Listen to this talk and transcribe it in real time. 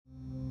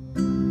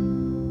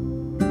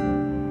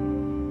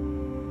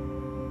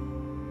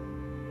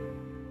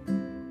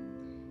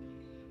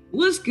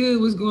What's good?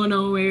 What's going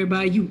on,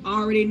 everybody? You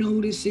already know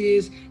who this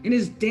is, and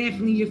it's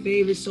definitely your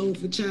favorite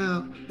soulful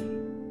child.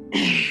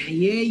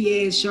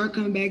 Yeah, Shark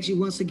coming back to you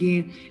once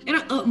again at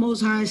our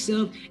utmost high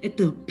self at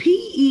the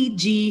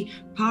PEG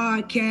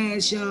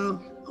podcast,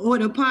 y'all. Or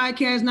the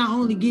podcast not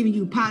only giving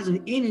you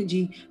positive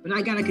energy, but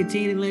I gotta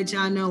continue to let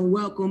y'all know.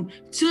 Welcome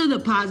to the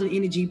Positive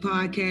Energy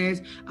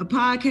Podcast, a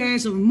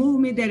podcast of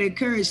movement that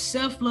encourages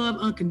self-love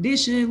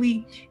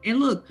unconditionally. And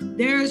look,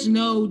 there's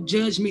no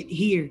judgment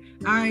here.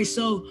 All right,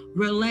 so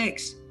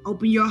relax,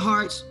 open your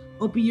hearts,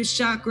 open your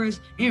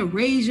chakras, and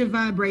raise your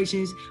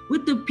vibrations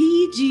with the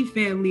PG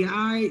family. All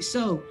right,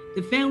 so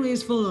the family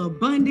is full of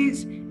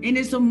abundance and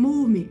it's a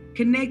movement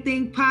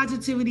connecting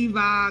positivity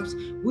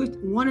vibes with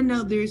one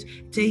another's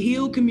to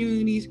heal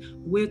communities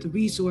with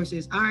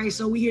resources. All right,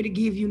 so we're here to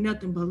give you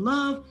nothing but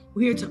love.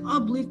 We're here to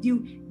uplift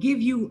you,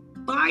 give you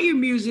fire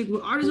music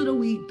with Artists of the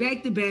Week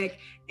back to back,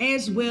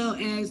 as well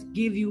as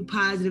give you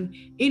positive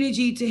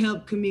energy to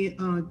help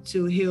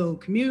to heal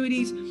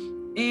communities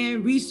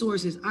and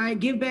resources. All right,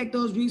 give back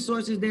those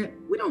resources that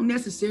we don't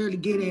necessarily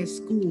get at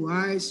school.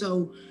 All right,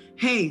 so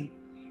hey,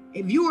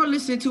 if you are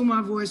listening to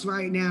my voice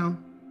right now,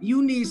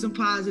 you need some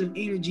positive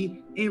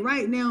energy, and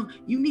right now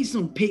you need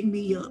some pick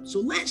me up. So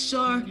let's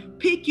Shar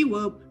pick you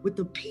up with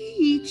the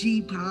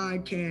PG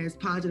podcast,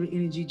 Positive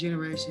Energy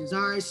Generations.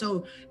 All right,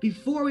 so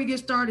before we get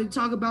started,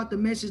 talk about the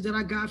message that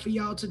I got for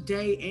y'all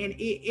today, and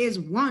it is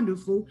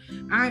wonderful.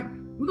 All right,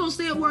 we're gonna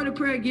say a word of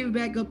prayer, give it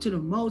back up to the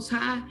Most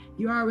High.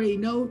 You already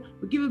know,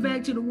 but give it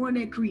back to the one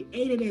that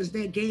created us,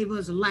 that gave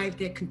us life,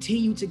 that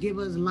continued to give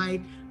us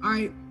life. All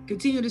right,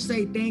 continue to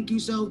say thank you.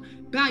 So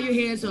bow your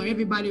heads so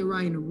everybody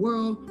around the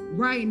world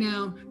right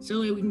now,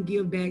 so that we can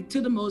give back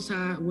to the Most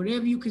High,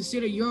 whatever you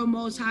consider your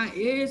Most High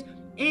is.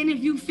 And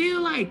if you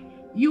feel like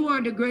you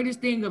are the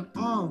greatest thing of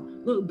all,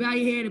 look, bow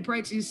your head and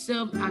pray to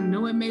yourself. I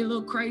know it may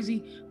look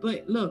crazy,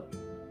 but look,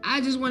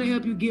 I just want to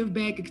help you give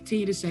back and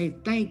continue to say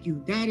thank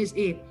you. That is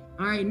it.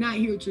 All right, not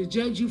here to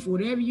judge you for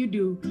whatever you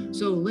do.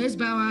 So let's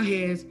bow our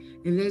heads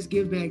and let's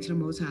give back to the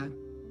Most High.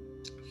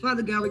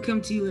 Father God, we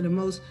come to you in the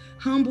most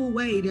humble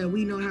way that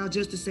we know how,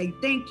 just to say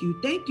thank you.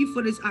 Thank you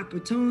for this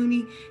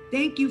opportunity.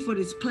 Thank you for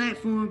this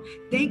platform.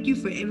 Thank you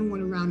for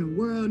everyone around the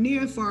world,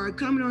 near and far,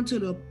 coming onto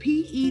the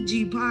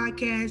PEG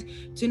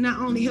podcast to not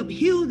only help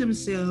heal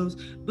themselves,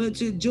 but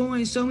to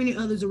join so many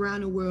others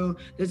around the world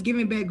that's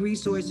giving back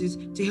resources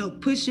to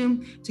help push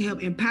them, to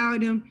help empower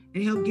them,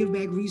 and help give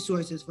back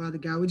resources, Father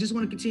God. We just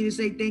want to continue to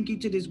say thank you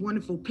to this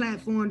wonderful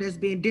platform that's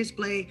being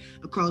displayed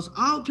across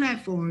all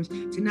platforms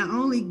to not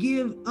only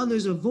give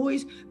others a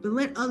voice, but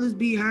let others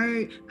be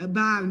heard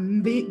by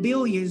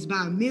billions,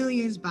 by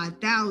millions, by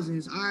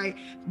thousands, all right?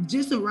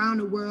 Just around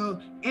the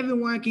world,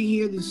 everyone can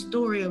hear the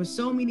story of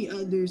so many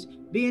others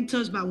being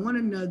touched by one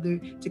another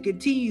to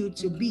continue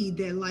to be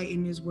that light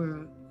in this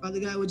world. Father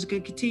God, we're just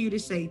going to continue to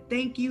say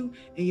thank you.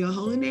 In your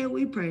holy name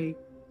we pray.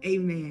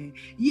 Amen.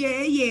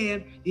 Yeah.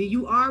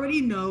 You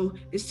already know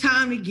it's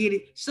time to get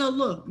it. So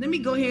look, let me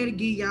go ahead and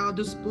give y'all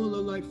the spoiler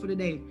alert for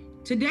today.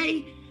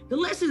 Today, the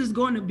lesson is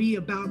going to be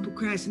about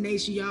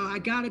procrastination, y'all. I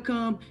gotta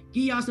come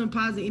give y'all some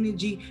positive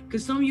energy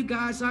because some of you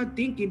guys are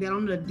thinking that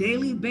on a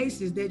daily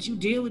basis that you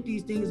deal with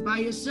these things by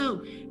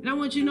yourself. And I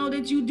want you to know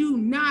that you do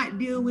not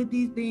deal with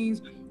these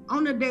things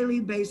on a daily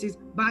basis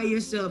by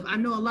yourself. I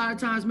know a lot of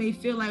times may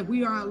feel like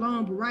we are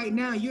alone, but right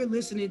now you're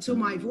listening to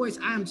my voice.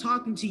 I am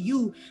talking to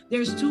you.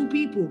 There's two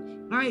people,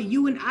 all right?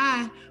 You and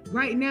I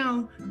right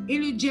now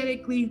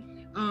energetically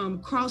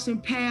crossing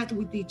paths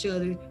with each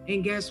other.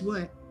 And guess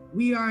what?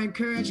 We are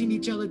encouraging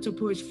each other to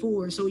push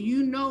forward. So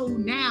you know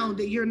now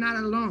that you're not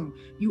alone.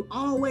 You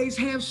always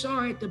have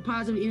Shar at the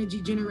Positive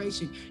Energy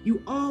Generation.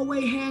 You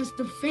always have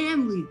the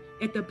family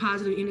at the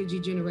Positive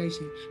Energy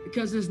Generation,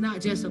 because it's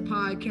not just a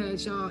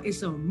podcast, y'all.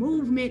 It's a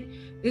movement.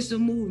 It's a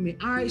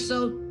movement. All right,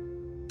 so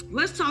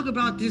let's talk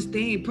about this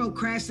thing,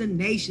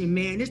 procrastination,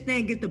 man. This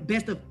thing gets the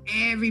best of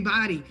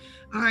everybody.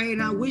 All right,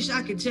 and I wish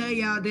I could tell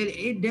y'all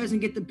that it doesn't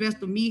get the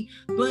best of me,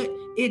 but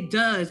it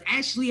does.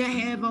 Actually, I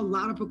have a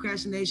lot of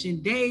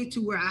procrastination days to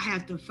where I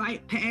have to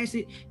fight past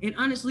it. And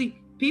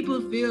honestly,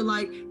 people feel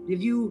like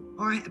if you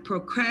are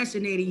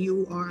procrastinating,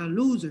 you are a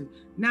loser.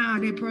 Nah,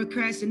 that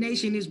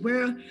procrastination is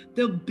where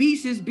the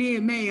beast is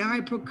being made. All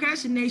right,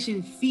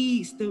 procrastination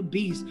feeds the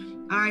beast.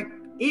 All right.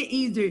 It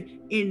either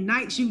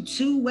ignites you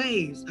two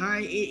ways, all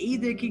right? It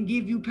either can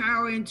give you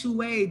power in two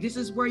ways. This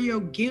is where your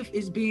gift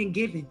is being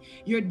given.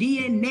 Your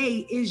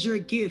DNA is your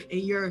gift, and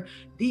your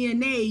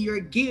DNA, your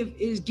gift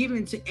is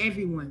given to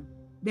everyone.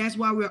 That's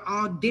why we're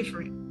all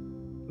different.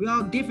 We're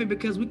all different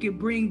because we can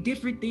bring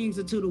different things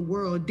into the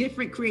world,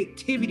 different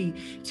creativity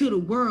to the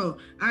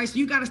world. All right, so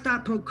you got to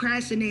stop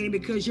procrastinating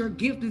because your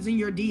gift is in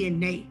your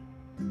DNA.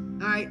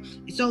 All right,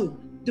 so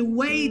the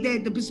way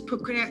that this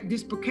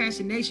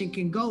procrastination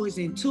can go is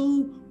in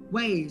two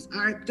ways.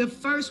 All right, the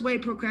first way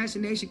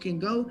procrastination can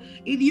go,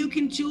 either you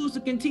can choose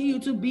to continue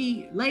to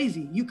be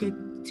lazy. You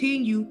can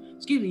continue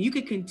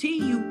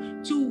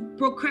to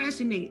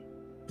procrastinate.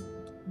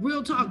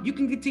 real talk, you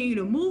can continue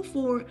to move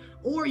forward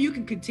or you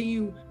can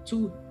continue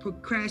to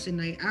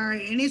procrastinate. All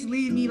right. And this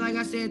leads me, like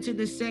I said, to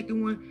the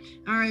second one.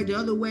 All right. The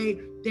other way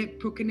that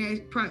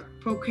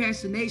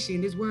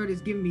procrastination, this word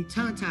is giving me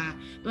tongue tied,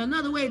 but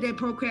another way that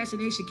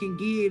procrastination can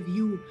give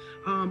you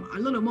a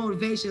little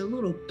motivation, a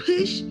little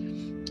push.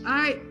 All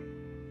right.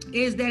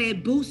 Is that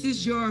it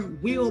boosts your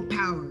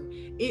willpower.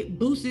 It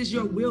boosts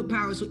your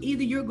willpower. So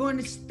either you're going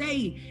to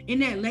stay in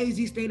that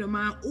lazy state of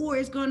mind, or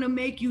it's going to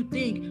make you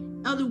think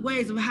other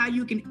ways of how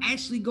you can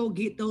actually go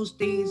get those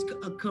things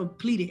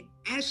completed,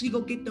 actually go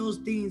get those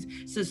things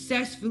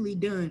successfully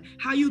done,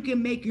 how you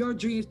can make your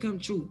dreams come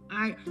true. All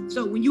right.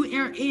 So when you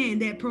are in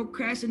that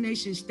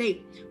procrastination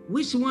state,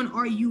 which one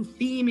are you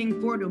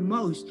theming for the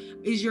most?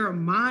 Is your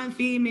mind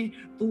theming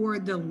for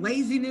the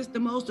laziness the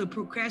most, the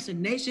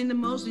procrastination the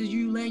most? Is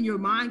you letting your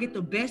mind get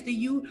the best of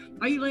you?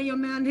 Are you letting your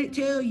mind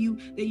tell you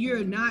that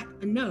you're not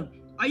enough?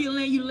 Are you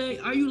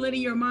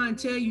letting your mind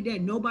tell you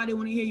that nobody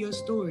want to hear your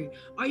story?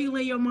 Are you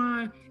letting your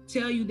mind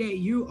tell you that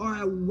you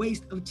are a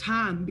waste of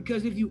time?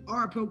 Because if you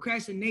are,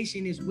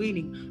 procrastination is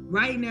winning.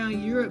 Right now,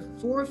 you're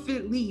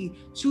forfeitly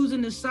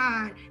choosing the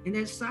side, and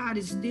that side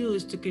is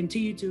to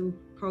continue to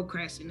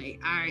procrastinate.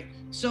 All right.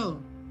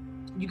 So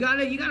you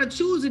gotta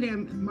choose in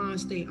that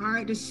mind state. All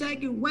right. The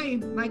second way,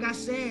 like I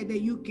said,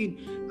 that you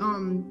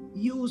can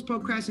use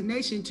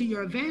procrastination to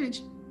your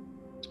advantage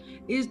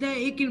is that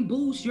it can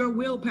boost your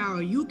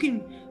willpower. You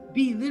can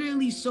be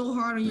literally so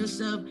hard on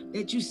yourself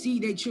that you see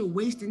that you're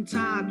wasting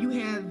time. You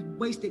have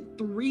wasted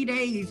 3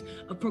 days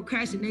of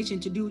procrastination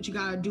to do what you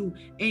gotta do,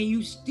 and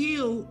you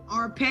still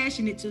are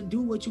passionate to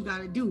do what you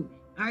gotta do.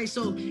 All right,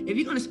 so if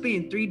you're gonna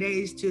spend 3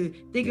 days to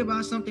think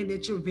about something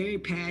that you're very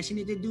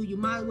passionate to do, you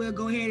might as well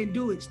go ahead and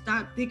do it.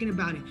 Stop thinking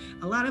about it.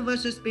 A lot of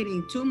us are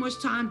spending too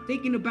much time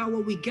thinking about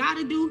what we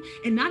gotta do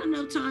and not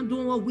enough time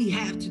doing what we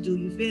have to do.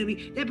 You feel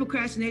me? That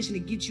procrastination to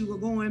get you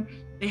going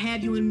and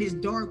have you in this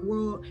dark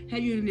world, have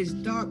you in this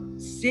dark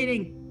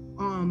sitting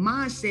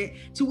mindset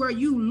to where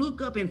you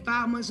look up and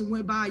 5 months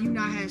went by, you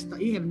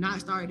have not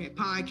started that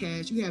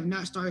podcast, you have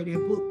not started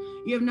that book,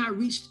 you have not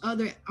reached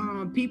other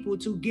people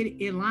to get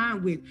in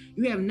line with,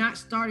 you have not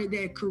started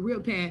that career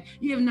path,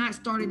 you have not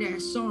started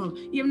that song,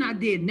 you have not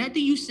did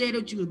nothing you said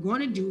that you were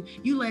going to do.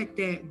 You let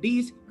that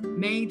beast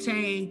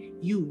maintain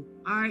you.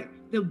 All right.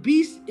 The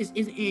beast is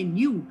in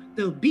you.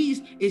 The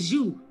beast is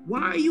you.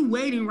 Why are you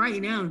waiting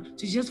right now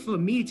for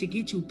me to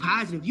get you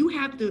positive? You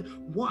have to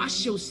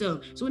wash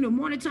yourself. So in the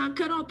morning time,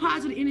 cut on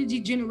Positive Energy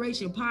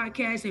Generation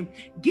podcast and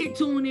get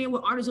tuned in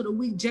with Artists of the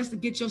Week just to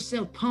get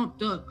yourself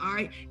pumped up. All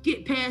right.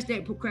 Get past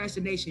that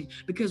procrastination,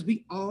 because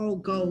we all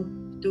go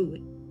through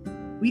it.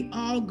 We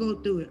all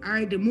go through it. All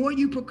right. The more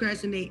you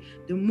procrastinate,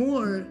 the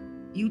more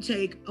you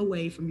take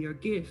away from your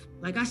gift.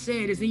 Like I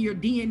said, it's in your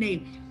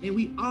DNA, and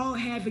we all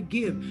have a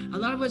gift. A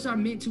lot of us are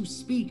meant to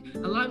speak.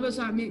 A lot of us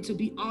are meant to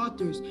be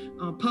authors,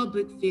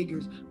 public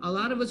figures. A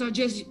lot of us are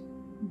just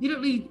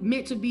literally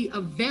meant to be a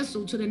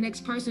vessel to the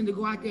next person to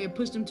go out there and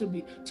push them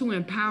to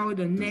empower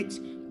the next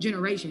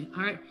generation.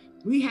 All right.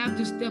 We have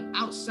to step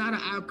outside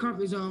of our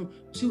comfort zone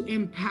to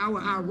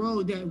empower our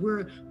role that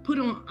we're put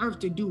on earth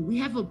to do. We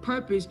have a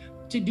purpose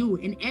to do.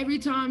 And every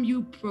time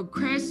you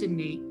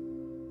procrastinate,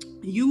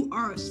 you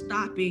are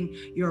stopping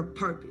your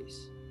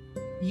purpose.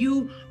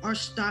 You are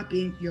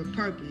stopping your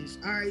purpose.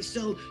 All right.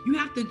 So you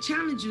have to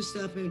challenge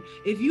yourself. And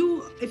if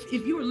you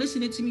are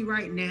listening to me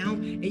right now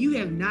and you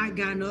have not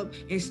gotten up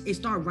and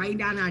start writing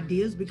down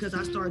ideas, because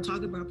I started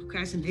talking about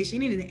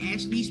procrastination and it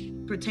actually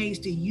pertains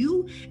to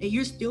you, and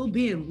you're still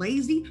being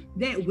lazy,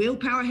 that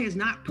willpower has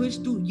not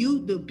pushed through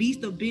you. The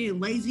beast of being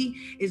lazy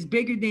is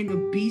bigger than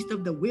the beast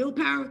of the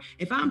willpower.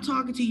 If I'm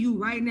talking to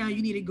you right now,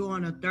 you need to go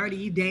on a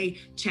 30-day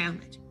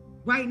challenge.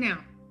 Right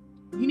now,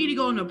 you need to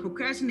go on a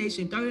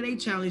procrastination 30-day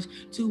challenge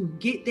to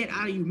get that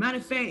out of you. Matter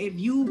of fact, if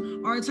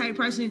you are the type of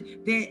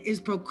person that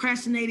is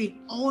procrastinating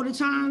all the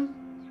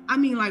time, I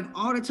mean like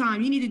all the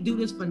time, you need to do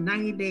this for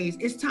 90 days.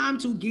 It's time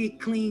to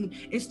get clean.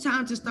 It's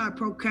time to start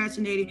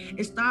procrastinating.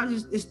 It's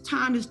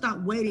time to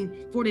stop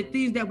waiting for the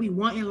things that we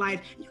want in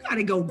life. You got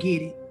to go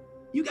get it.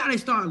 You got to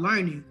start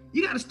learning.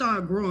 You got to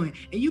start growing.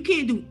 And you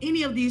can't do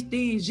any of these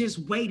things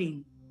just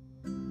waiting.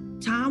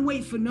 Time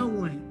waits for no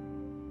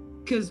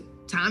one, because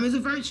time is a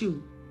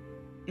virtue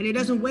and it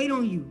doesn't wait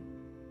on you.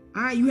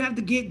 All right, you have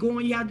to get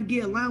going. You have to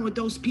get aligned with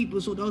those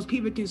people so those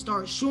people can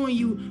start showing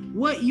you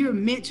what you're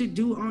meant to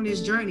do on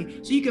this journey.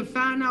 So you can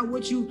find out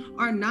what you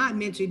are not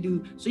meant to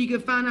do. So you can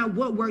find out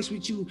what works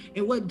with you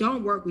and what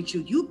don't work with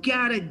you. You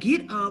gotta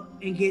get up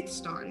and get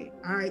started.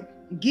 All right.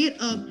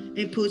 Get up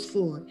and push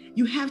forward.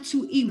 You have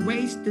to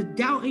erase the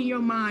doubt in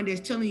your mind that's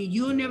telling you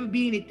you'll never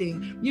be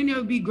anything. You'll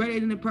never be greater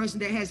than the person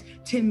that has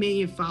 10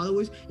 million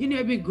followers. You'll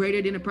never be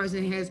greater than the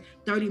person that has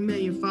 30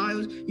 million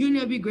followers. You'll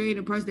never be greater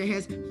than the person that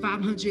has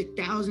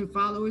 500,000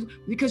 followers,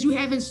 because you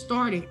haven't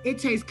started. It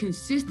takes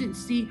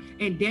consistency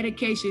and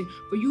dedication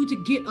for you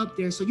to get up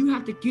there. So you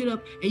have to get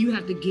up and you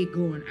have to get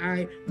going. All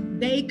right.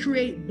 They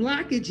create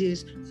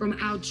blockages from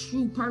our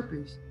true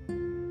purpose.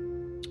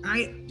 All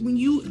right. When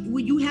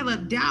you have a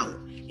doubt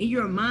in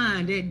your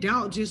mind, that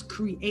doubt just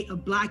create a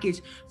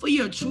blockage for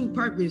your true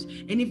purpose.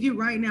 And if you're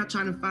right now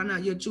trying to find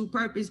out your true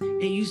purpose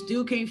and you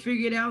still can't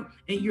figure it out,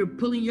 and you're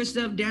pulling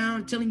yourself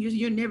down, telling you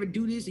you'll never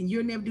do this and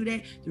you'll never do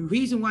that, the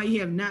reason why you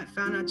have not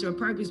found out your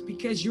purpose,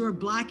 because you're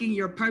blocking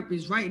your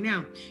purpose right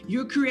now.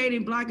 You're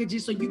creating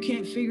blockages so you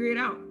can't figure it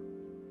out.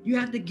 You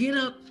have to get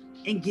up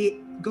and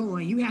get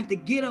going. You have to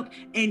get up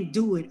and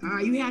do it. All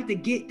right. You have to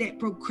get that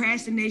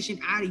procrastination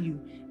out of you.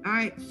 All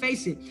right.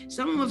 Face it.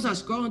 Some of us are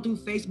scrolling through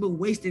Facebook,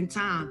 wasting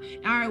time.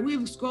 All right.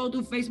 We've scrolled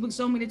through Facebook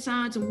so many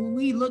times, and when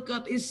we look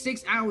up, it's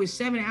 6 hours,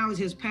 7 hours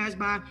has passed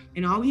by,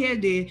 and all we had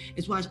did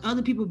is watch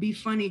other people be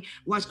funny,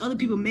 watch other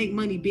people make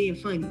money being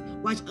funny,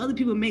 watch other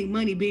people make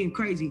money being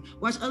crazy,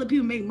 watch other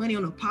people make money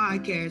on a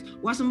podcast,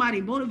 watch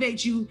somebody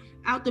motivate you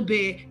out the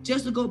bed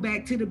just to go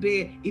back to the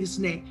bed, eat a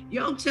snack.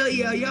 Yo, I'm telling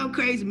y'all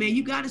crazy, man.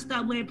 You got to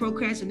stop letting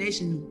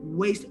procrastination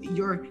waste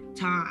your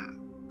time.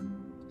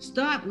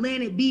 Stop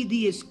letting it be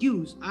the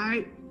excuse, all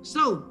right?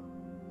 So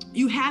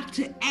you have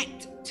to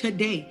act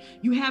today.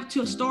 You have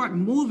to start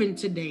moving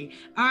today,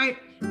 all right?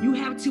 You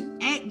have to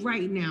act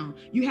right now.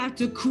 You have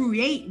to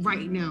create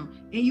right now.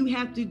 And you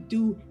have to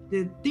do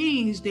the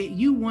things that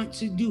you want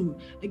to do.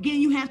 Again,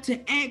 you have to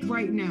act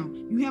right now.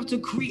 You have to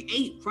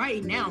create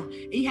right now.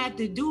 And you have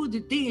to do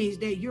the things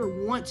that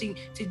you're wanting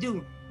to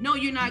do. No,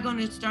 you're not going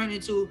to turn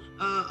into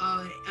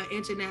an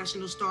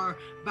international star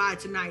by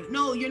tonight.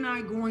 No, you're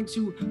not going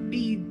to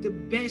be the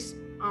best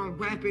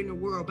rapper in the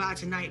world by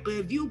tonight. But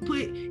if you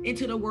put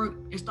into the work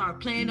and start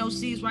planting those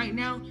seeds right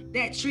now,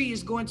 that tree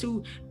is going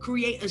to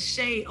create a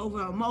shade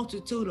over a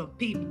multitude of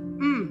people.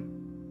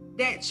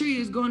 That tree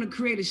is going to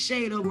create a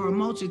shade over a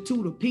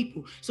multitude of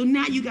people. So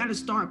now you got to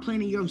start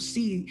planting your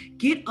seed.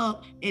 Get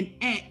up and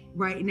act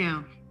right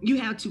now. You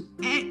have to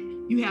act.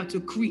 You have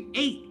to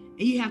create.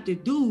 And you have to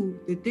do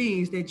the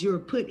things that you're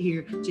put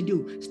here to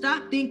do.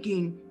 Stop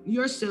thinking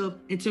yourself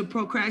into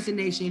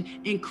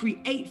procrastination and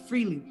create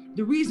freely.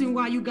 The reason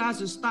why you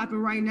guys are stopping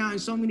right now, and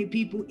so many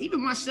people,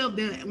 even myself,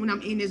 that when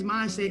I'm in this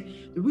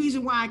mindset, the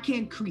reason why I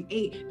can't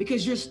create,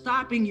 because you're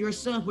stopping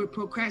yourself with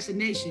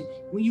procrastination.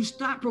 When you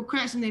stop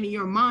procrastinating,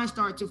 your mind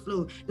starts to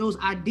flow. Those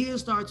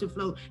ideas start to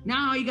flow.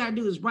 Now all you gotta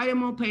do is write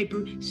them on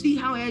paper. See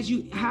how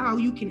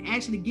you can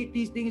actually get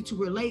these things to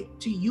relate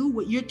to you,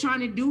 what you're trying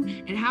to do,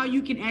 and how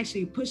you can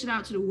actually push it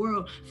out to the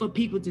world for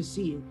people to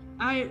see it.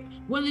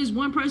 Whether it's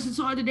one person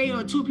saw it today,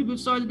 or two people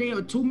saw it today,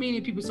 or 2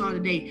 million people saw it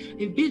today,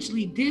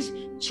 eventually this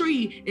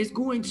tree is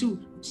going to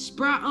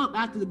sprout up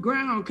out of the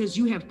ground because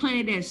you have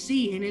planted that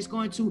seed, and it's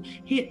going to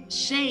hit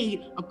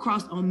shade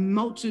across a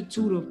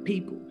multitude of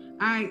people.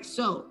 All right,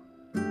 so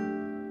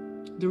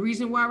the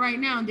reason why right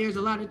now there's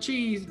a lot of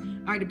trees,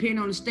 depending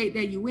on the state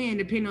that you in,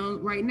 depending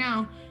on right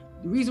now,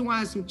 the reason why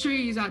there's some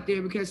trees out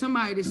there, because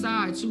somebody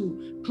decided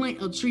to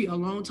plant a tree a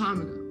long time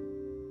ago.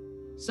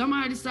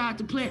 Somebody decided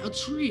to plant a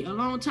tree a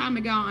long time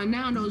ago, and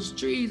now those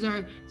trees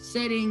are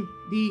setting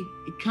the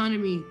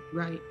economy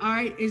right. All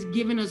right, it's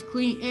giving us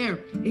clean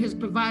air. It has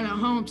provided a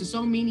home to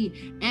so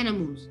many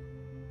animals.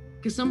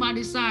 Because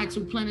somebody decided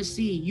to plant a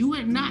seed. You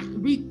will not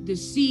reap the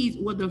seeds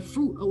or the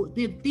fruit or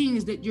the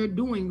things that you're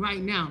doing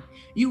right now.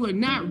 You will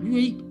not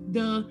reap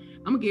I'm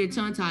gonna get a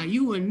tongue tied.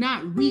 You will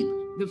not reap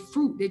the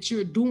fruit that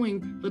you're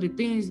doing for the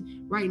things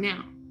right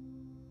now.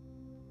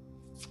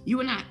 You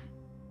will not.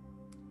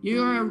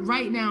 You're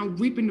right now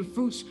reaping the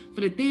fruits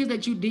for the things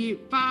that you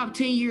did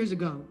 5-10 years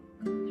ago.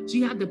 So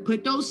you have to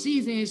put those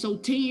seeds in. So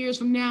 10 years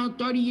from now,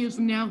 30 years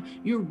from now,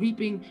 you're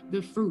reaping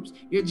the fruits.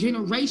 Your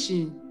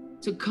generation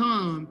to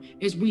come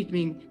is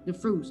reaping the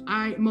fruits. All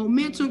right.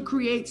 Momentum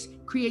creates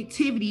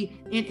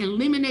creativity and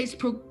eliminates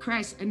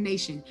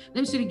procrastination.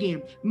 Let me say it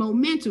again.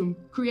 Momentum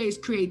creates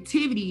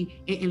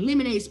creativity and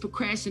eliminates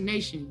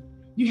procrastination.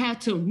 You have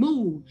to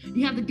move.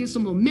 You have to get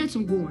some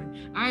momentum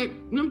going. All right.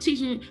 When I'm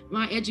teaching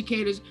my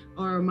educators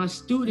or my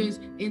students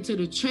into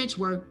the trench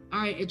work,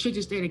 all right, at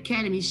Trenton State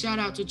Academy, shout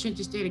out to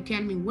Trenton State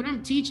Academy. When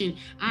I'm teaching,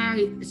 I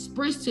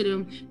express to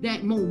them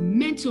that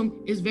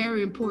momentum is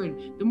very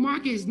important. The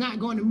market is not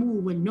going to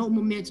move with no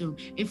momentum.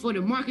 And for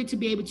the market to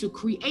be able to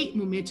create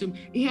momentum,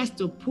 it has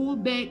to pull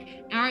back,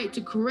 all right,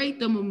 to create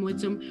the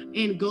momentum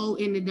and go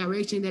in the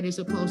direction that it's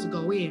supposed to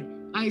go in.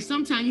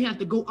 Sometimes you have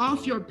to go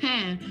off your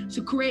path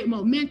to create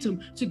momentum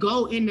to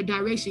go in the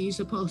direction you're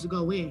supposed to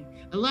go in.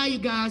 A lot of you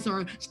guys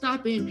are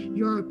stopping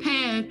your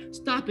path,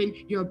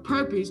 stopping your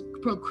purpose,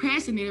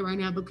 procrastinating right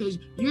now because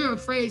you're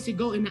afraid to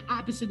go in the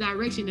opposite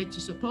direction that you're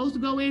supposed to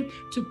go in,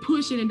 to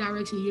push in the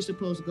direction you're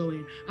supposed to go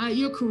in.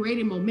 You're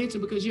creating momentum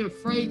because you're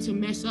afraid to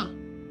mess up.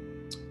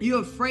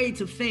 You're afraid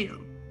to fail.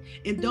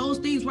 And those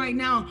things right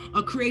now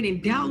are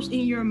creating doubts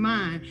in your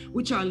mind,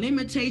 which are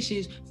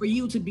limitations for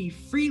you to be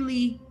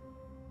freely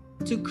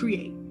to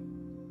create.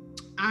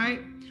 All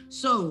right.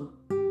 So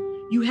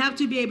you have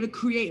to be able to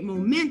create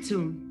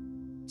momentum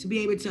to be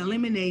able to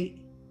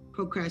eliminate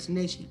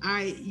procrastination. All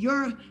right,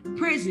 your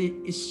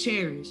present is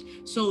cherished.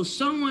 So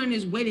someone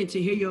is waiting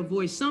to hear your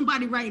voice.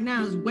 Somebody right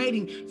now is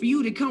waiting for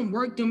you to come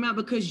work them out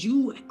because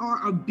you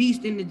are a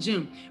beast in the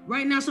gym.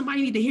 Right now,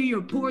 somebody need to hear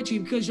your poetry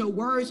because your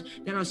words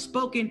that are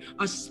spoken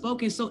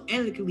so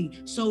eloquently,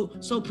 so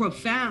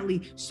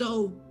profoundly,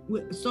 so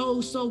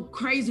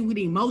crazy with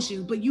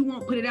emotions, but you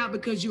won't put it out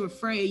because you're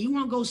afraid. You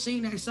won't go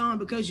sing that song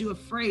because you're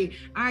afraid.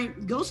 All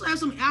right, go slap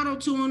some auto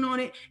tune on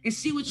it and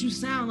see what you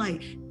sound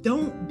like.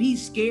 Don't be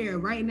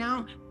scared. Right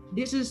now,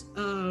 this is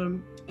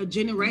a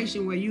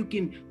generation where you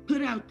can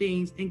put out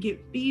things and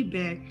get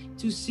feedback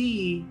to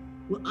see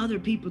what other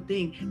people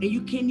think, and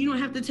you don't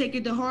have to take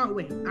it the hard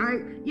way. All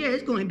right, yeah,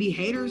 it's going to be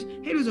haters.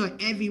 Haters are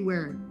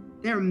everywhere.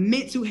 They're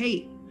meant to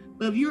hate.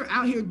 But if you're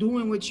out here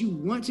doing what you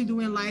want to do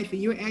in life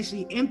and you're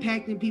actually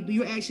impacting people,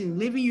 you're actually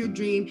living your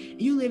dream,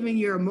 and you live in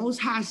your most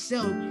high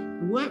self,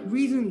 what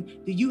reason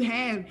do you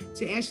have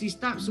to actually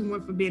stop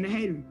someone from being a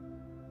hater?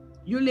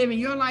 You're living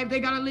your life, they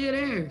gotta live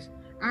theirs.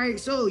 All right,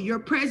 so your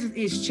presence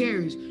is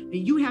cherished, and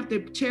you have to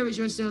cherish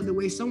yourself the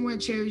way someone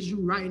cherishes you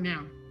right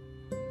now.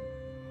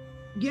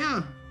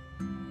 Yeah.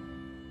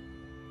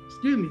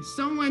 Excuse me.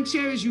 Someone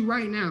cherishes you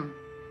right now.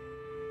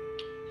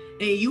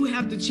 And you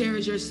have to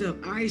cherish yourself.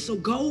 All right, so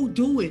go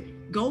do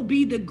it. Go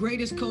be the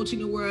greatest coach in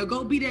the world.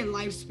 Go be that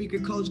life speaker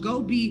coach. Go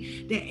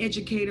be that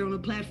educator on the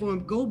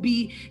platform. Go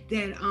be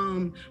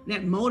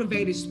that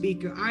motivated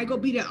speaker. All right, go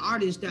be that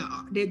artist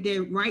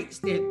that writes,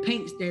 that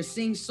paints, that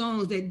sings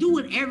songs, that do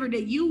whatever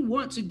that you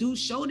want to do.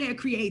 Show that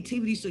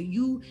creativity so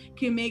you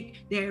can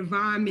make that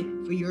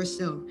environment for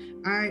yourself.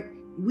 All right,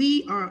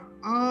 we are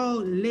all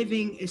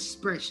living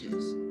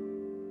expressions.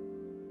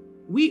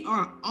 We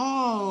are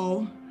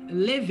all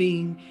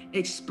living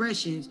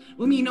expressions.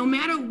 I mean, no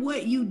matter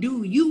what you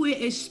do, you will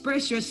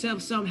express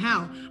yourself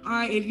somehow. All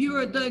right, if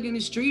you're a thug in the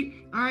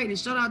street, all right, and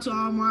shout out to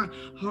all my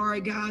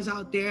hard guys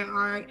out there. All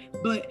right,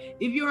 but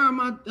if you are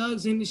my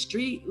thugs in the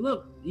street,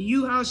 look,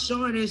 you are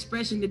showing the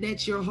expression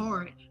that you're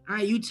hard. All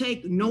right, you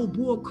take no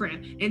bull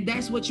crap, and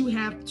that's what you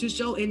have to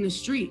show in the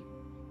street.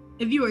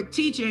 If you're a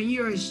teacher and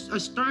you're a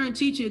stern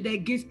teacher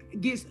that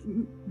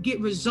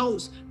get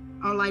results,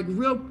 are like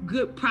real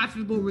good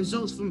profitable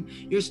results from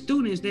your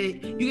students,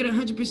 that you get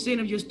 100%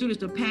 of your students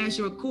to pass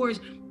your course,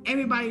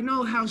 everybody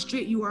know how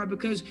strict you are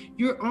because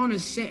you're on a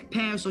set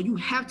path. So you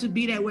have to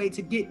be that way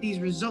to get these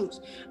results.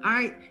 All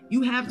right,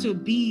 you have to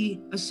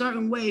be a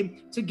certain way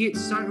to get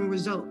certain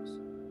results.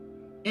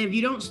 And if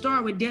you don't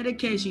start with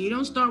dedication, you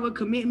don't start with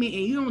commitment,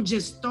 and you don't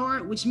just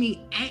start, which means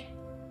act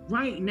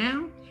right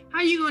now, how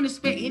are you going to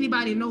expect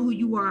anybody to know who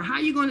you are? How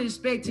are you going to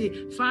expect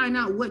to find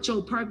out what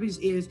your purpose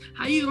is?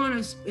 How are you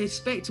going to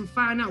expect to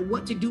find out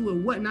what to do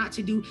and what not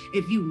to do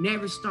if you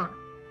never start?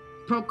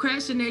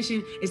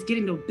 Procrastination is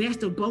getting the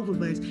best of both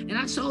of us. And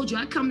I told you,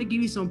 I come to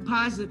give you some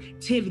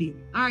positivity.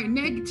 All right,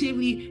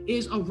 negativity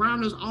is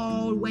around us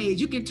all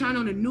ways. You can turn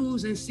on the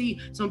news and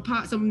see some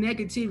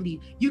negativity.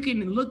 You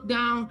can look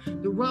down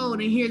the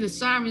road and hear the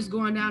sirens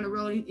going down the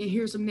road and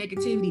hear some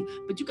negativity.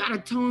 But you got to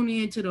tune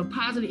into the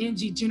Positive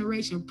Energy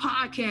Generation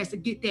podcast to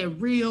get that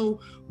real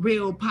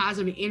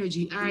positive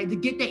energy. All right, to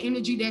get that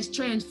energy that's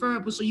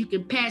transferable so you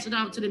can pass it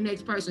out to the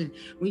next person.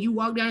 When you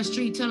walk down the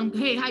street, tell them,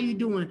 hey, how you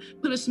doing?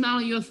 Put a smile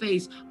on your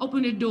face.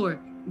 Open the door.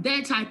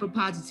 That type of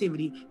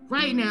positivity.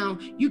 Right now,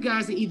 you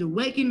guys are either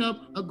waking up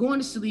or going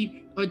to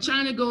sleep or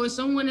trying to go in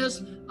someone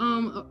else,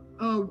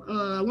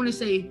 I want to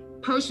say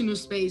personal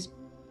space,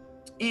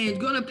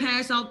 and gonna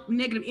pass out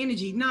negative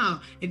energy.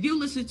 Now, if you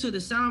listen to the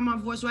sound of my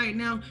voice right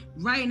now,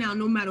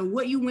 no matter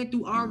what you went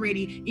through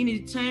already, you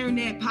need to turn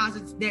that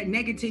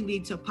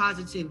negativity to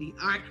positivity.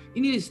 All right,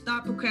 you need to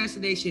stop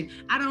procrastination.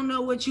 I don't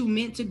know what you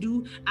meant to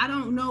do. I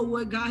don't know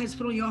what God has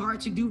put on your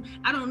heart to do.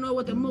 I don't know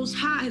what the Most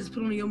High has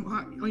put on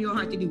your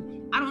heart to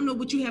do. I don't know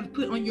what you have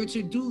put on your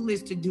to-do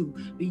list to do,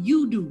 but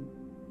you do.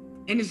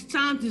 And it's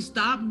time to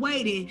stop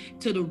waiting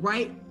to the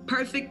right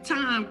perfect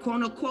time,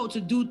 quote unquote, to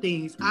do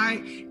things. All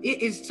right,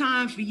 it is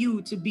time for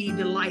you to be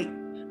the light.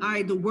 All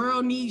right, the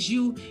world needs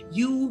you,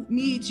 you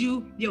need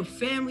you, your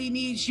family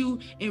needs you,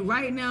 and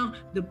right now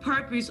the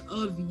purpose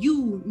of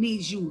you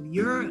needs you.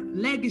 Your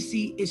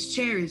legacy is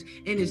cherished,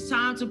 and it's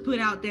time to put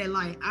out that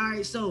light. All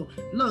right, so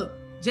look,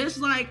 just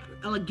like,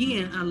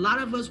 again, a lot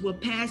of us will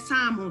pass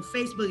time on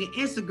Facebook and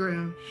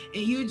Instagram,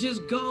 and you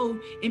just go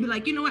and be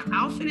like, you know what,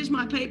 I'll finish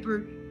my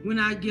paper when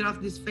I get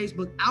off this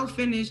Facebook. I'll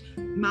finish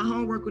my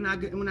homework when I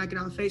get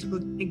off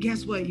Facebook. And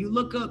guess what? You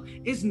look up,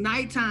 it's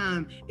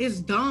nighttime, it's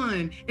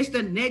done, it's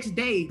the next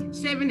day.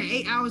 7 to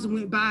 8 hours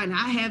went by, and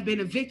I have been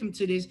a victim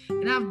to this,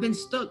 and I've been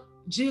stuck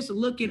just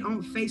looking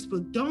on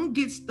Facebook. Don't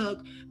get stuck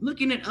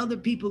looking at other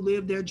people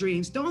live their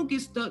dreams. Don't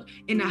get stuck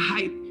in the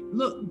hype.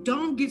 Look,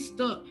 don't get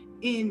stuck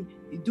in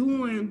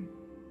doing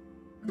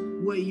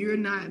what you're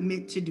not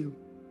meant to do.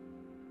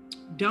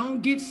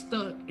 Don't get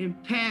stuck in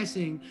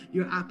passing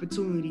your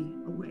opportunity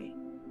away.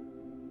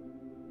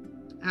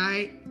 All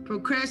right?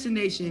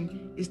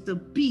 Procrastination is the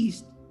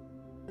beast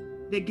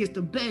that gets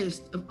the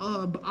best of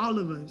all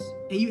of us.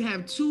 And you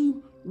have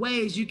two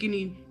ways you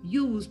can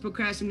use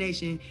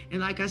procrastination.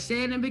 And like I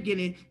said in the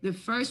beginning, the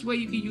first way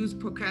you can use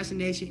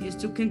procrastination is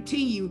to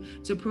continue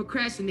to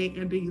procrastinate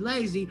and be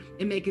lazy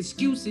and make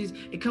excuses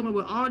and come up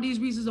with all these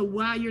reasons of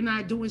why you're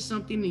not doing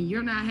something and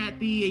you're not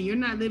happy and you're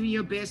not living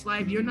your best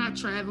life, you're not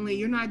traveling,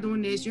 you're not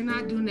doing this, you're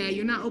not doing that,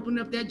 you're not opening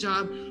up that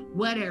job,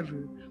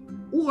 whatever.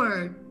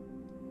 Or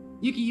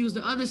you can use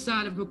the other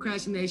side of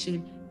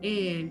procrastination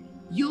and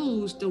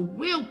use the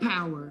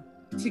willpower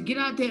to get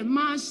out that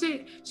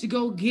mindset, to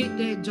go get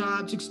that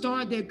job, to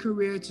start that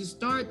career, to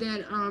start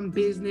that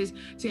business,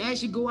 to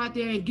actually go out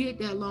there and get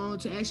that loan,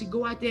 to actually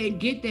go out there and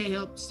get that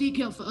help, seek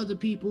help for other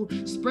people,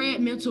 spread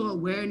mental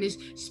awareness,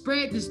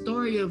 spread the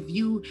story of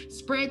you,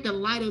 spread the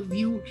light of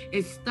you,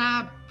 and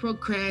stop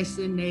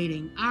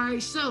procrastinating. All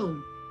right,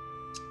 so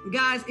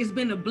guys, it's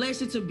been a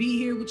blessing to be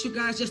here with you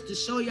guys just to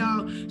show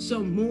y'all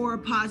some more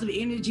positive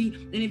energy.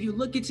 And if you're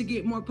looking to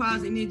get more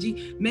positive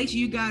energy, make sure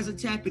you guys are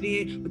tapping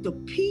in with the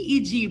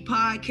PEG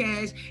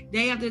podcast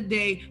day after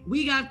day,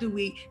 week after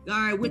week. All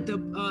right, with the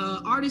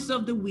artists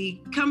of the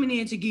week coming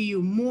in to give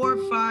you more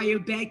fire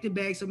back to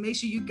back. So make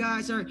sure you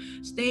guys are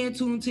staying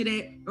tuned to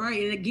that. All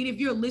right, and again, if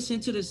you're listening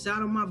to the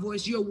sound of my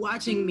voice, you're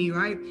watching me,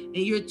 right? And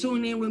you're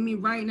tuning in with me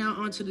right now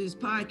onto this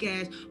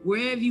podcast,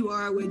 wherever you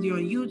are, whether you're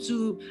on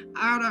YouTube,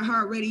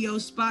 iHeartRadio,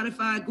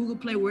 Spotify, Google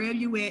Play, wherever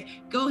you at,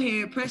 go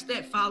ahead, press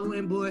that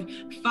following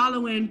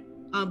button,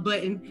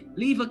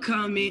 leave a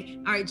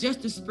comment, all right,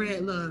 just to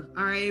spread love,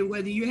 all right,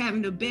 whether you're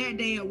having a bad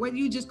day or whether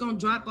you're just gonna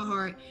drop a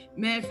heart.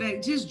 Matter of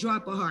fact, just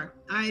drop a heart.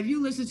 All right, if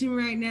you listen to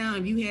me right now,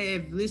 if you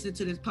have listened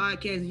to this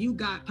podcast and you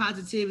got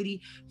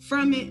positivity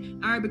from it,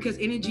 all right, because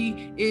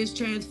energy is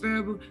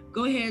transferable,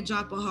 go ahead,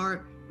 drop a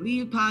heart,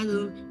 leave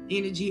positive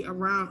energy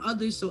around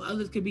others so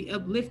others can be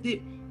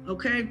uplifted,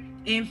 okay?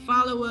 And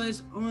follow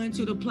us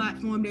onto the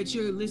platform that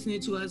you're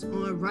listening to us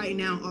on right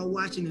now or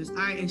watching us. All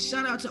right. And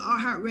shout out to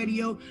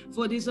iHeartRadio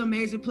for this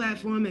amazing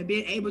platform and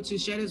being able to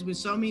share this with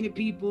so many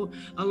people,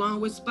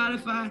 along with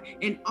Spotify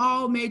and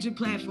all major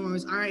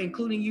platforms, all right,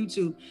 including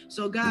YouTube.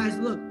 So guys,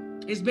 look,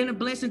 it's been a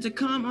blessing to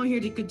come on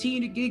here to continue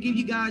to give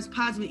you guys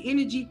positive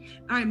energy.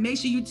 All right, make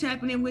sure you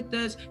tapping in with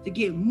us to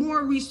get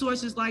more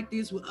resources like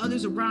this with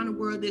others around the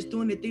world that's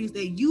doing the things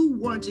that you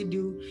want to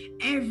do.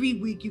 Every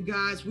week, you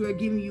guys, we are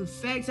giving you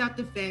facts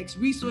after facts,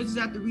 resources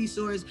after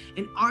resource,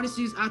 and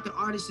artists after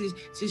artists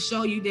to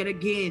show you that,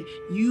 again,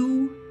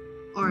 you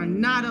are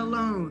not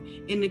alone,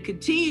 and to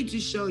continue to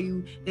show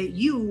you that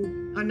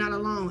you are not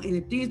alone. And the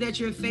things that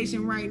you're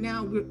facing right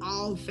now, we're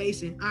all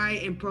facing, all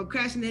right? And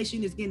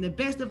procrastination is getting the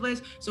best of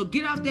us. So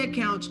get off that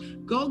couch,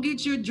 go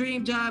get your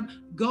dream job,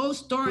 go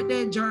start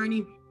that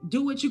journey,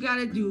 do what you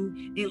gotta do,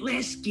 and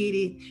let's get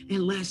it,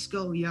 and let's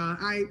go, y'all. All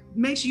right,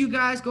 make sure you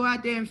guys go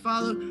out there and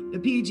follow the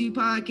PEG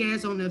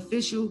podcast on the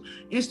official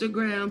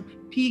Instagram,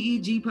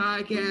 PEG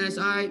podcast,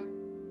 all right?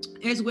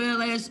 As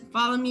well as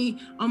follow me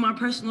on my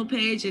personal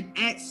page at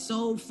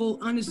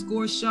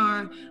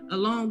 @soulful_Shar,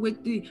 along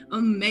with the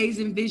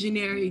amazing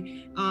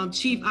visionary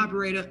chief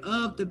operator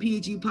of the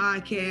PEG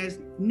podcast,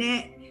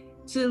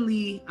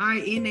 Natalie,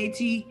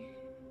 Natalie,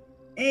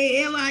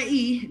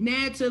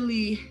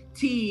 Natalie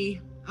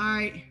T, all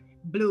right,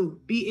 Blue,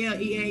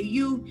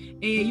 BLEAU,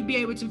 and you be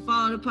able to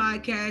follow the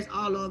podcast,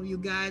 all of you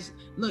guys.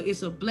 Look,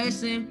 it's a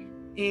blessing.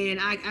 And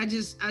I am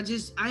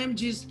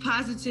just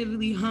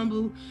positively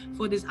humble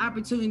for this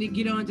opportunity to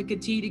get on to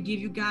continue to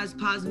give you guys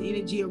positive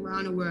energy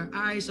around the world.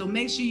 All right, so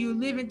make sure you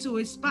live into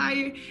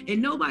inspire,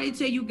 and nobody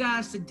tell you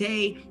guys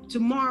today,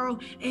 tomorrow,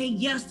 and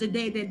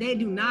yesterday that they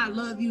do not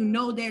love you.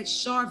 Know that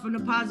Shar from the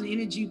Positive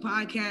Energy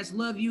Podcast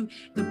love you.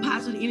 The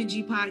Positive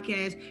Energy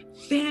Podcast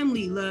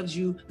family loves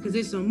you, because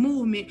it's a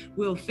movement.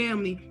 We're a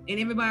family, and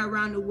everybody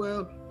around the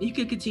world. You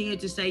can continue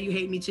to say you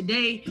hate me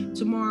today,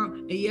 tomorrow,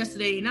 and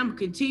yesterday, and I'm gonna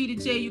continue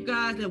to tell you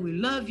guys that we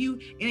love you,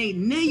 and ain't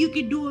nothing you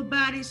can do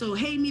about it. So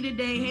hate me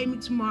today, hate me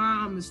tomorrow,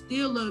 I'm gonna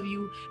still love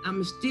you. I'm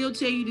gonna still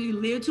tell you to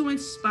live to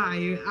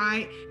inspire, all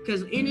right?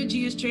 Because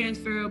energy is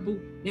transferable,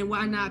 and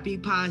why not be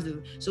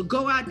positive? So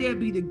go out there,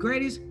 be the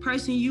greatest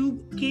person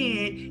you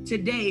can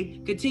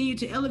today. Continue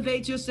to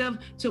elevate yourself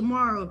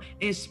tomorrow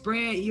and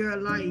spread your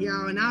light,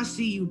 y'all. And I'll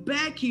see you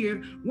back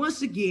here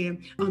once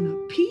again on the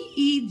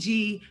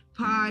PEG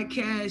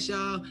podcast,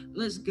 y'all.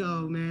 Let's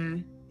go,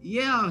 man.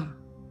 Yeah.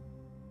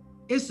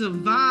 It's a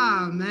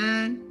vibe,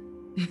 man.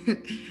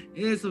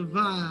 It's a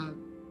vibe.